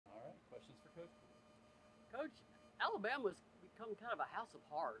Coach, Alabama's become kind of a house of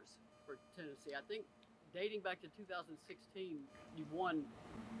horrors for Tennessee. I think dating back to 2016, you won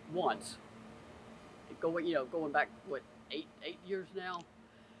once. Going back what 8 years now.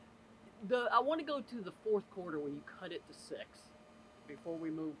 I want to go to the fourth quarter when you cut it to 6. Before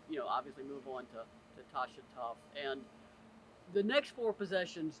we move, obviously move on to Tasha Tough and the next 4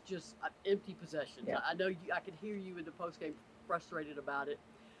 possessions just empty possessions. Yeah. I know I could hear you in the postgame frustrated about it.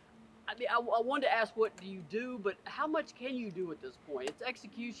 I mean, I wanted to ask what do you do, but how much can you do at this point? It's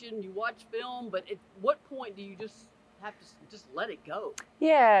execution. You watch film, but at what point do you just have to just let it go?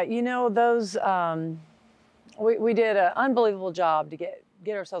 Yeah, those we did an unbelievable job to get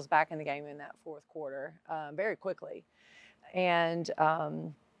ourselves back in the game in that fourth quarter very quickly, and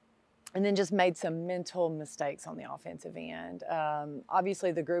then just made some mental mistakes on the offensive end.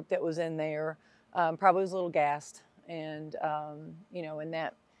 Obviously, the group that was in there probably was a little gassed, and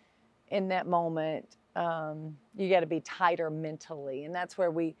in that moment, you got to be tighter mentally, and that's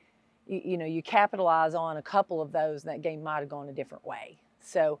where you capitalize on a couple of those, and that game might have gone a different way.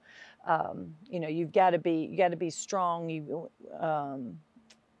 So, you've got to be strong.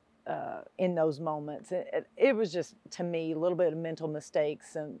 In those moments, it was just, to me, a little bit of mental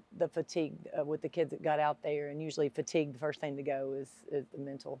mistakes and the fatigue with the kids that got out there. And usually, fatigue, the first thing to go is the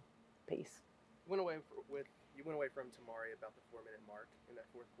mental piece. You went away from Tamari about the 4-minute mark in that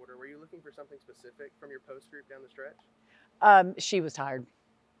fourth quarter. Were you looking for something specific from your post group down the stretch? She was tired.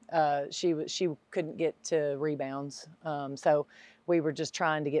 She couldn't get to rebounds, so we were just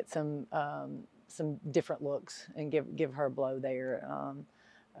trying to get some different looks and give her a blow there.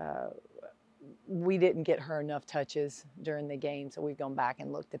 We didn't get her enough touches during the game, so we've gone back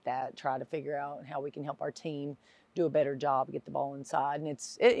and looked at that, try to figure out how we can help our team do a better job, get the ball inside, and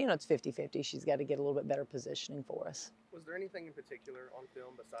it's 50-50. She's got to get a little bit better positioning for us. Was there anything in particular on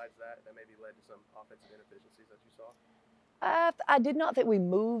film besides that maybe led to some offensive inefficiencies that you saw? I did not think we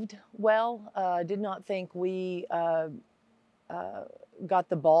moved well. I did not think we got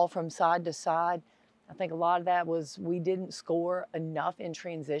the ball from side to side. I think a lot of that was we didn't score enough in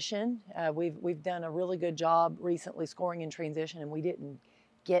transition. We've done a really good job recently scoring in transition, and we didn't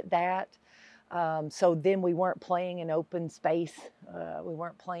get that. So then we weren't playing in open space. We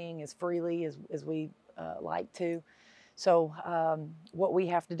weren't playing as freely as we like to. So what we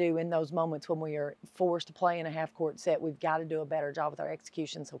have to do in those moments when we are forced to play in a half-court set, we've got to do a better job with our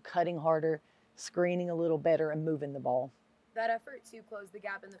execution. So cutting harder, screening a little better, and moving the ball. That effort to close the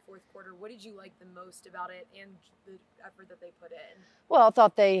gap in the fourth quarter, what did you like the most about it and the effort that they put in? Well, I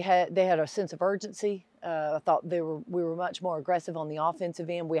thought they had a sense of urgency. I thought we were much more aggressive on the offensive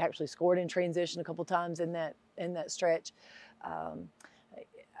end. We actually scored in transition a couple times in that stretch.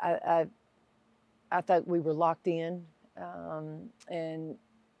 I thought we were locked in and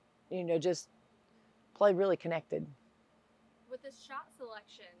just played really connected. With this shot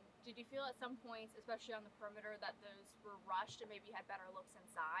selection, did you feel at some points, especially on the perimeter, that those were rushed and maybe had better looks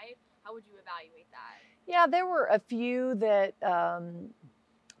inside? How would you evaluate that? Yeah, there were a few that,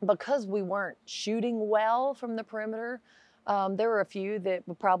 because we weren't shooting well from the perimeter, there were a few that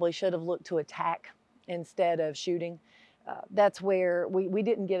we probably should have looked to attack instead of shooting. That's where we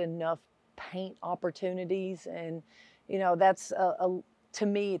didn't get enough paint opportunities, and that's to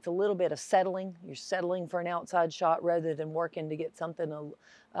me, it's a little bit of settling. You're settling for an outside shot rather than working to get something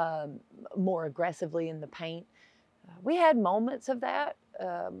more aggressively in the paint. We had moments of that.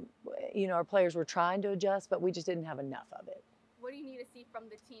 Our players were trying to adjust, but we just didn't have enough of it. What do you need to see from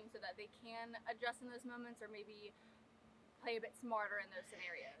the team so that they can adjust in those moments, or maybe play a bit smarter in those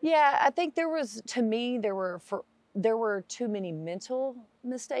scenarios? Yeah, I think there were too many mental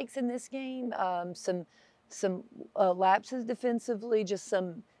mistakes in this game. Some lapses defensively, just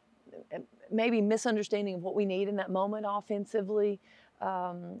some maybe misunderstanding of what we need in that moment offensively,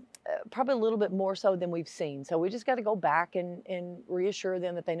 probably a little bit more so than we've seen. So we just got to go back and reassure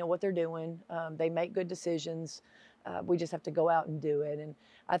them that they know what they're doing. They make good decisions. We just have to go out and do it. And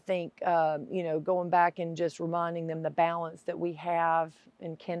I think, going back and just reminding them the balance that we have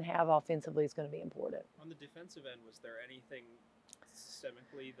and can have offensively is going to be important. On the defensive end, was there anything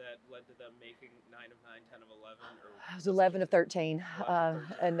systemically that led to them making 9 of 9, 10 of 11? Or it was 11 of 13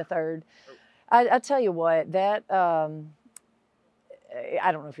 in the third. Oh. I tell you what, that I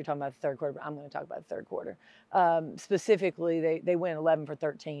don't know if you're talking about the third quarter, but I'm going to talk about the third quarter. Specifically, they went 11 for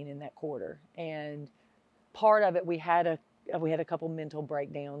 13 in that quarter, and part of it we had a couple mental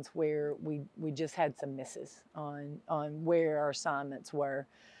breakdowns where we just had some misses on where our assignments were.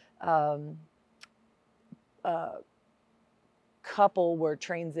 couple were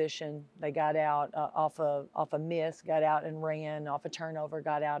transition. They got out off a miss, got out and ran, off a turnover,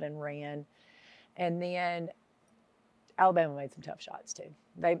 got out and ran. And then Alabama made some tough shots too.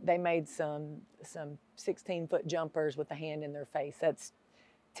 They made some 16-foot jumpers with the hand in their face. That's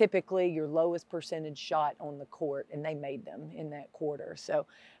typically your lowest percentage shot on the court, and they made them in that quarter. So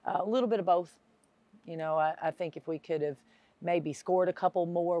a little bit of both. You know, I think if we could have maybe scored a couple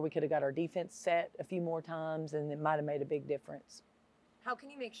more, we could have got our defense set a few more times, and it might have made a big difference. How can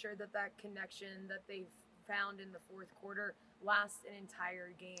you make sure that that connection that they've found in the fourth quarter lasts an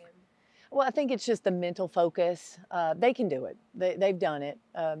entire game? Well, I think it's just the mental focus. They can do it. They've done it.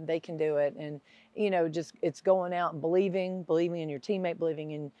 They can do it. And, you know, just it's going out and believing in your teammate,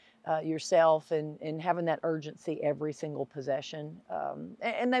 believing in yourself, and having that urgency every single possession.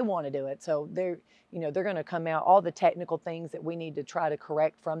 And they want to do it. So they're going to come out, all the technical things that we need to try to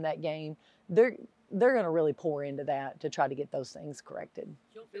correct from that game, they're going to really pour into that to try to get those things corrected.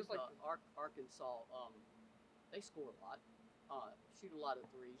 It feels like Arkansas, they score a lot, shoot a lot of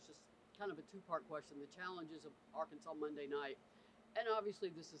threes. Just kind of a two-part question. The challenges of Arkansas Monday night, and obviously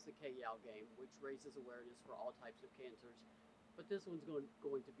this is the KYAL game, which raises awareness for all types of cancers. But this one's going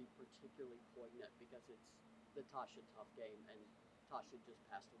to be particularly poignant because it's the Tasha Tough game, and Tasha just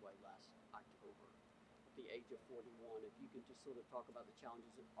passed away last October at the age of 41. If you could just sort of talk about the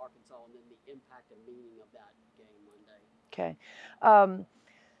challenges of Arkansas and then the impact and meaning of that game Monday. Okay.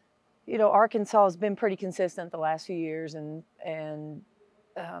 You know, Arkansas has been pretty consistent the last few years, and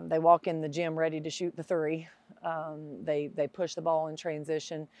they walk in the gym ready to shoot the three. They push the ball in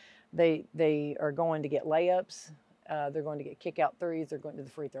transition. They are going to get layups. They're going to get kick-out threes. They're going to the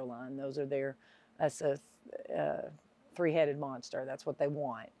free throw line. That's a three-headed monster. That's what they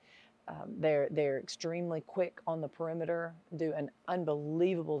want. They're extremely quick on the perimeter, do an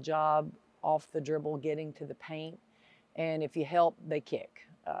unbelievable job off the dribble getting to the paint. And if you help, they kick.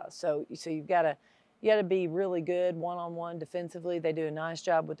 So you've got to be really good one-on-one defensively. They do a nice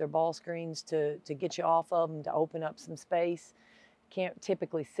job with their ball screens to get you off of them, to open up some space. Can't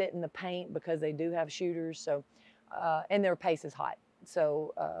typically sit in the paint because they do have shooters. So, and their pace is hot.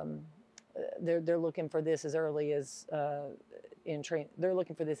 So they're looking for this as early as they're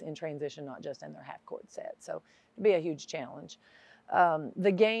looking for this in transition, not just in their half-court set. So it'll be a huge challenge.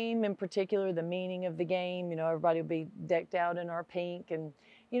 The game in particular, the meaning of the game, you know, everybody will be decked out in our pink, and,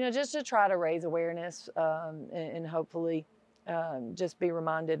 you know, just to try to raise awareness and hopefully just be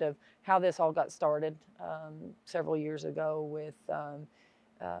reminded of how this all got started several years ago with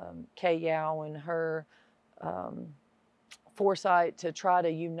KYAL and her foresight to try to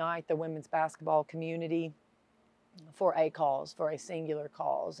unite the women's basketball community for a cause, for a singular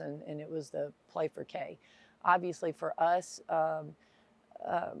cause, and it was the Play for K. Obviously for us,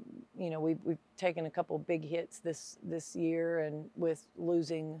 you know, we've taken a couple big hits this year, and with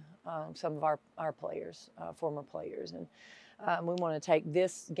losing some of our players, former players, and we want to take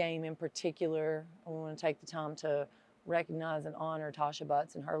this game in particular, and we want to take the time to recognize and honor Tasha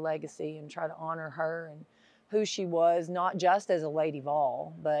Butts and her legacy, and try to honor her and who she was, not just as a Lady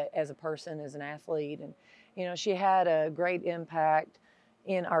Vol, but as a person, as an athlete. And, you know, she had a great impact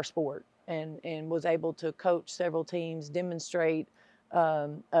in our sport, and was able to coach several teams, demonstrate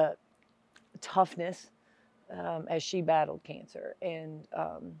toughness as she battled cancer. And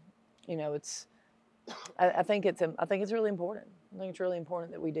you know, I think it's really important. I think it's really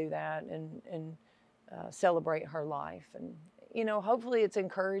important that we do that and celebrate her life. And, you know, hopefully it's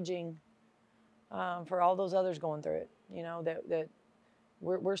encouraging for all those others going through it. You know, that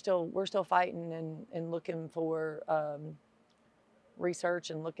we're still fighting and looking for research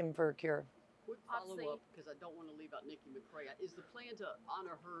and looking for a cure. Quick follow-up, because I don't want to leave out Nikki McCray. Is the plan to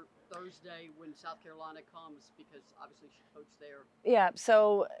honor her Thursday when South Carolina comes, because obviously she coached there? Yeah,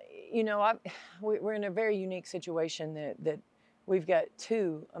 so, you know, we're in a very unique situation that we've got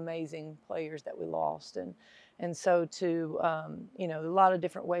two amazing players that we lost. And so to, you know, a lot of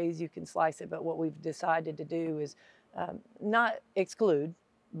different ways you can slice it, but what we've decided to do is not exclude,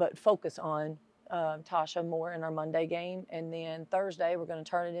 but focus on Tasha more in our Monday game. And then Thursday, we're going to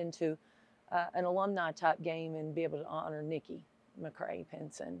turn it into an alumni type game and be able to honor Nikki McCray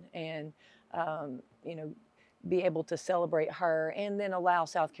Pinson, and, you know, be able to celebrate her, and then allow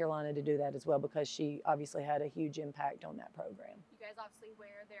South Carolina to do that as well, because she obviously had a huge impact on that program. You guys obviously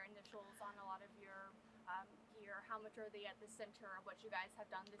wear their initials on a lot of your gear. How much are they at the center of what you guys have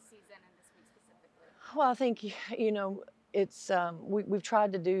done this season and this week specifically? Well, I think, you know, it's we've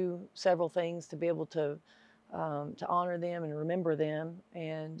tried to do several things to be able to honor them and remember them,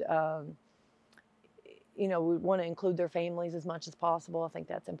 and you know, we want to include their families as much as possible. I think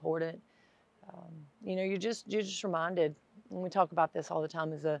that's important. You know, you're just reminded And we talk about this all the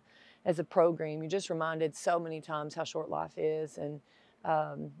time as a program. You're just reminded so many times how short life is, and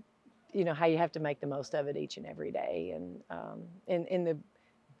you know, how you have to make the most of it each and every day. And in the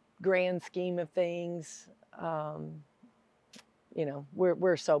grand scheme of things, you know,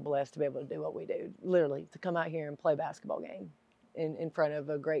 we're so blessed to be able to do what we do. Literally, to come out here and play a basketball game in front of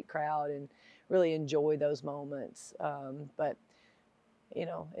a great crowd and really enjoy those moments. But you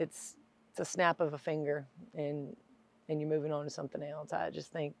know, it's a snap of a finger, and you're moving on to something else. I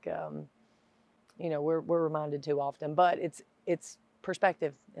just think, you know, we're reminded too often, but it's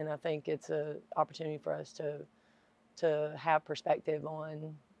perspective, and I think it's an opportunity for us to have perspective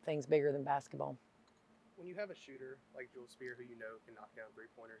on things bigger than basketball. When you have a shooter like Jewel Spear, who you know can knock down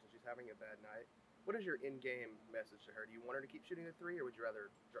three-pointers, and she's having a bad night, what is your in-game message to her? Do you want her to keep shooting the three, or would you rather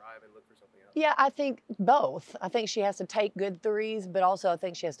drive and look for something else? Yeah, I think both. I think she has to take good threes, but also I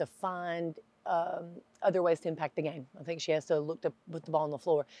think she has to find other ways to impact the game. I think she has to look to put the ball on the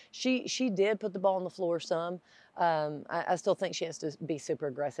floor. She did put the ball on the floor some. I still think she has to be super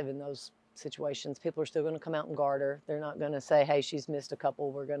aggressive in those situations. People are still going to come out and guard her. They're not going to say, hey, she's missed a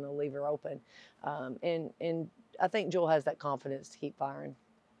couple, we're going to leave her open. And I think Jewel has that confidence to keep firing.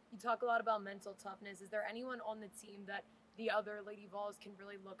 You talk a lot about mental toughness. Is there anyone on the team that the other Lady Vols can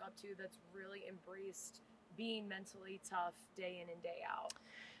really look up to that's really embraced being mentally tough day in and day out?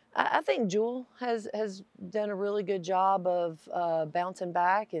 I think Jewel has done a really good job of bouncing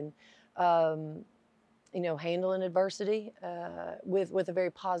back and you know, handling adversity with a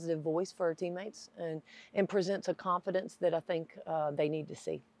very positive voice for her teammates, and presents a confidence that I think they need to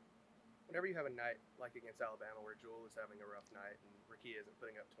see. Whenever you have a night like against Alabama where Jewel is having a rough night and Rakia isn't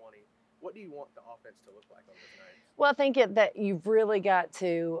putting up 20, what do you want the offense to look like on those nights? Well, I think that you've really got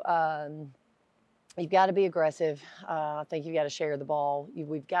to you've got to be aggressive. I think you've got to share the ball.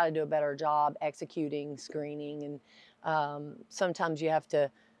 We've got to do a better job executing, screening, and sometimes you have to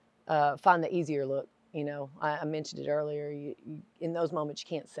find the easier look. You know, I mentioned it earlier. You, in those moments, you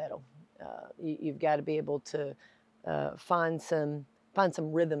can't settle. You've got to be able to find some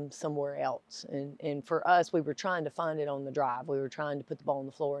rhythm somewhere else. And for us, we were trying to find it on the drive. We were trying to put the ball on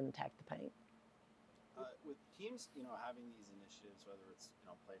the floor and attack the paint. With teams, you know, having these initiatives, whether it's, you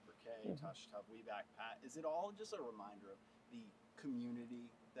know, Play for K, Touch Tough, We Back Pat, is it all just a reminder of the community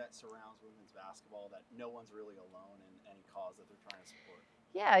that surrounds women's basketball, that no one's really alone in any cause that they're trying to support?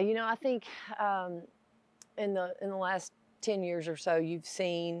 Yeah, you know, I think in the last 10 years or so, you've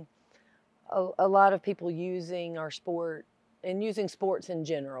seen a lot of people using our sport and using sports in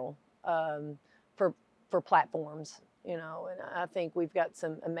general for platforms, you know, and I think we've got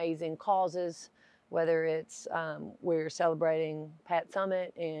some amazing causes, whether it's we're celebrating Pat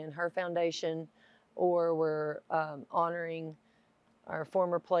Summit and her foundation, or we're honoring our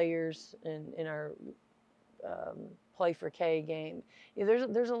former players in our Play for K game. Yeah,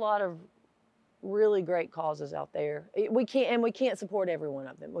 there's a lot of really great causes out there. We can't support every one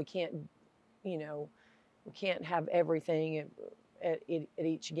of them. We can't, you know, we can't have everything at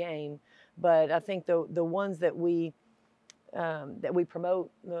each game. But I think the ones that we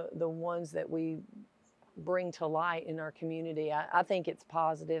promote, the ones that we bring to light in our community, I think it's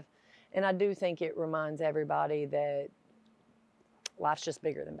positive, and I do think it reminds everybody that life's just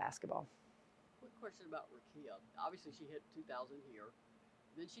bigger than basketball. Quick question about Rakia. Obviously, she hit 2,000 here.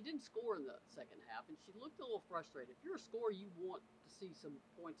 Then she didn't score in the second half, and she looked a little frustrated. If you're a scorer, you want to see some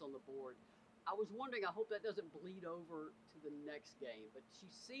points on the board. I was wondering, I hope that doesn't bleed over to the next game, but she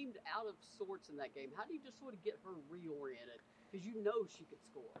seemed out of sorts in that game. How do you just sort of get her reoriented? Because you know she could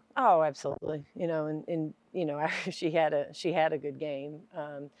score. Oh, absolutely. You know, and you know, she had a good game.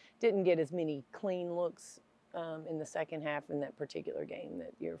 Didn't get as many clean looks in the second half in that particular game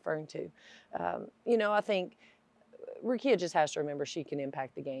that you're referring to. You know, I think Rakia just has to remember she can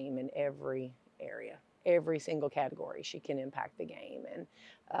impact the game in every area, every single category. She can impact the game,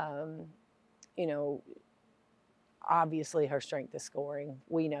 and you know, obviously her strength is scoring.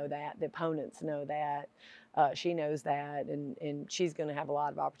 We know that. The opponents know that. She knows that, and she's going to have a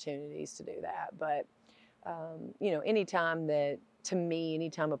lot of opportunities to do that. But you know, anytime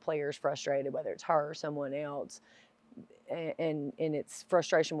a player is frustrated, whether it's her or someone else, and it's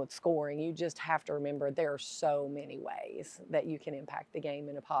frustration with scoring, you just have to remember there are so many ways that you can impact the game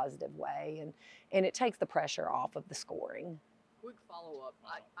in a positive way, and it takes the pressure off of the scoring. Quick follow-up.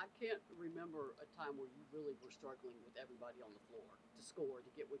 I can't remember a time where you really were struggling with everybody on the floor to score,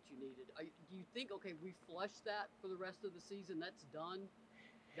 to get what you needed. Do you think, okay, we flushed that for the rest of the season, that's done?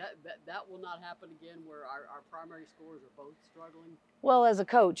 That will not happen again, where our primary scorers are both struggling? Well, as a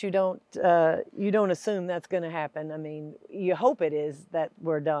coach, you don't assume that's going to happen. I mean, you hope it is that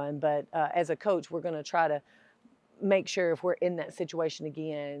we're done, but as a coach, we're going to try to make sure if we're in that situation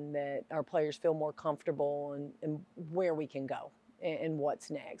again that our players feel more comfortable and where we can go and what's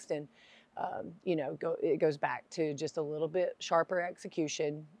next. And it goes back to just a little bit sharper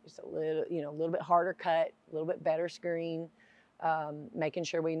execution, just a little bit harder cut, a little bit better screen, making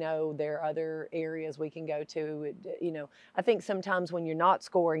sure we know there are other areas we can go to. I think sometimes when you're not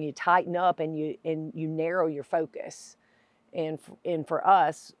scoring, you tighten up and you narrow your focus. And for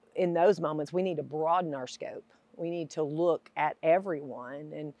us, in those moments, we need to broaden our scope. We need to look at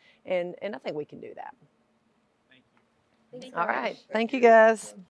everyone, and I think we can do that. Thank you. All right. Thank you, guys.